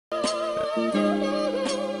I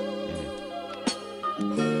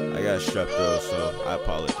got strep throat, so I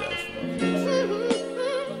apologize for my voice.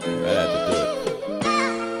 I had to do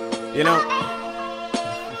it. You know,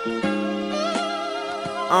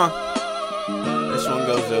 this one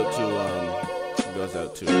goes out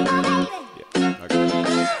to, yeah, okay.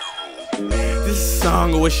 This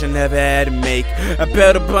song I wish I never had to make.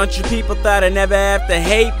 About a bunch of people thought I never have to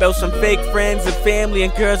hate. About some fake friends and family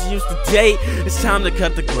and girls I used to date. It's time to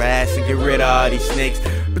cut the grass and get rid of all these snakes.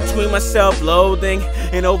 Between my self-loathing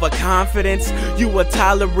and overconfidence, you were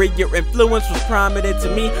tolerant, your influence was prominent.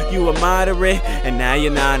 To me, you were moderate, and now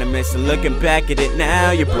you're anonymous. And looking back at it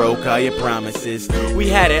now, you broke all your promises. We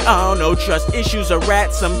had it all, no trust issues or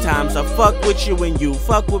rats. Sometimes I fuck with you and you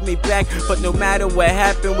fuck with me back. But no matter what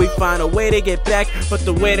happened, we find a way to get back. But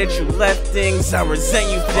the way that you left things, I resent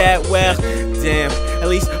you for that. Well, damn, at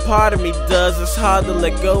least part of me does. It's hard to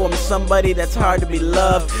let go, I'm somebody that's hard to be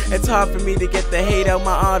loved. It's hard for me to get the hate out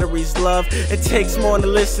my arteries, love. It takes more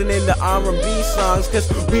than listening to R&B songs, cause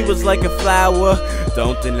we was like a flower,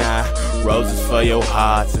 don't deny. Roses for your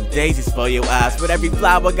hearts and daisies for your eyes, but every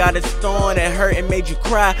flower got its thorn that hurt and made you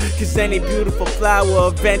cry. Cause any beautiful flower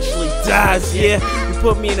eventually dies, yeah. You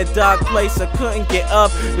put me in a dark place, I couldn't get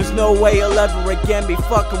up. There's no way you'll ever again be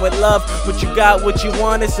fucking with love. But you got what you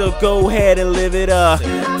wanted, so go ahead and live it up.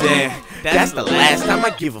 Damn, that's the last time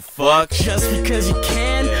I give a fuck. Just because you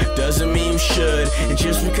can, doesn't mean you should. And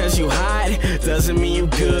just because you hide, doesn't mean you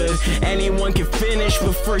good. Anyone can finish,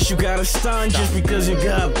 but first you gotta stun. Just because you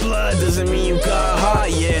got blood, doesn't mean you got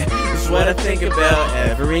heart, yeah. It's what I think about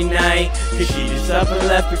every night. Cause she just up and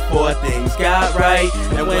left before things got right.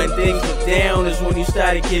 And when things were down is when you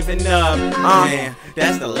started giving up. Man,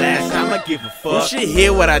 that's the last time I give a fuck. You should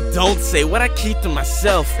hear what I don't say, what I keep to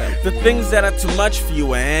myself. The things that are too much for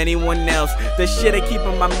you or anyone else. The shit I keep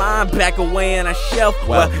in my mind back away on a shelf.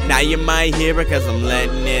 Well, now you might hear it cause I'm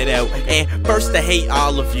letting it out. And first I hate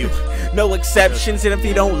all of you, no exceptions. And if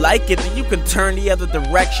you don't like it, then you can turn the other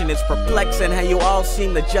direction. It's perplexing how you all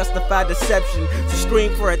seem to justify deception, to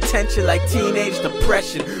scream for attention like teenage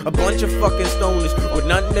depression. A bunch of fucking stoners with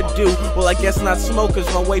nothing to do. Well, I guess not smokers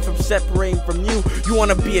run away from separating from you. You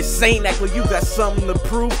wanna be a saint, act like you got something to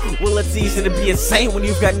prove. Well, it's easy to be a saint when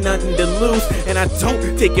you've got nothing to lose. And I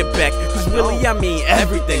don't take it back, cause really I mean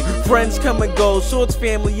everything. Friends come and go, so it's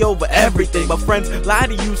family over everything. But friends lie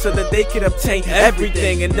to you so that they can obtain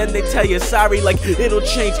everything. And then they tell you sorry like it'll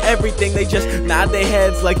change everything. They just nod their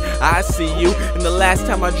heads like I see you. And the last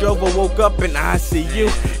time I drove I woke up and I see you.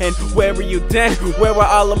 And where were you then? Where were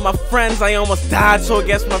all of my friends? I almost died, so I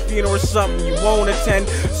guess my funeral is something you won't attend.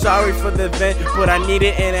 Sorry for the event, but I need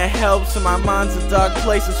it and it helps. And my mind's a dark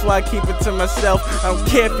place, that's why I keep it to myself. I don't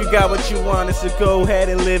care if you got what you wanted, so go ahead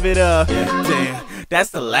and live it up. Damn, that's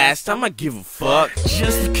the last time I give a fuck.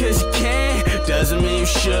 Just because you can, doesn't mean you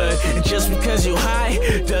should. And just because you high,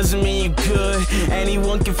 doesn't mean you good.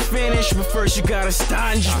 Anyone can finish, but first you gotta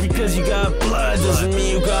start. And just because you got blood, doesn't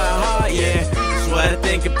mean you got heart, yeah. That's what I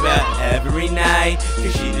think about every night.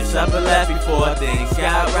 Cause she just up and left before things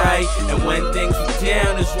got right. And when things were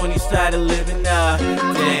down is when you started living up.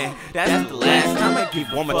 Damn, that's the last time I give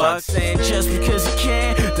a fuck. Saying just because you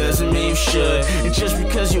can, doesn't mean you should. And just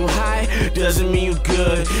because you high, doesn't mean you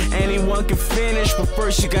good. Anyone can finish, but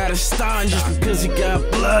first you gotta start. And just because you got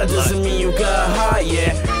blood, doesn't mean you got heart,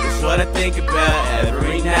 yeah. That's what I think about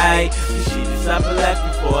every night. Cause she just up and left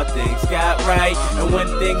before things got right. And when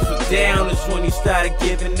things were down is when you started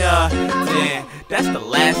giving up. Damn, that's the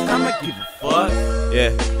last time I give a fuck.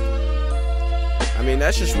 Yeah, I mean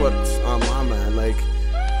that's just what's on my mind. Like,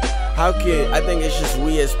 how can, I think it's just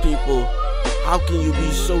we as people, how can you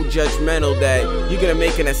be so judgmental that you're gonna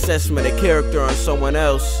make an assessment of character on someone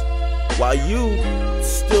else while you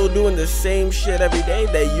still doing the same shit every day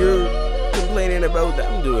that you're complaining about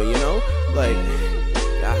them doing, you know? Like,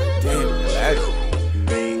 god damn, man,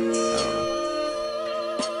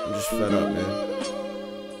 I'm just fed up, man.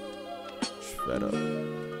 Just fed up.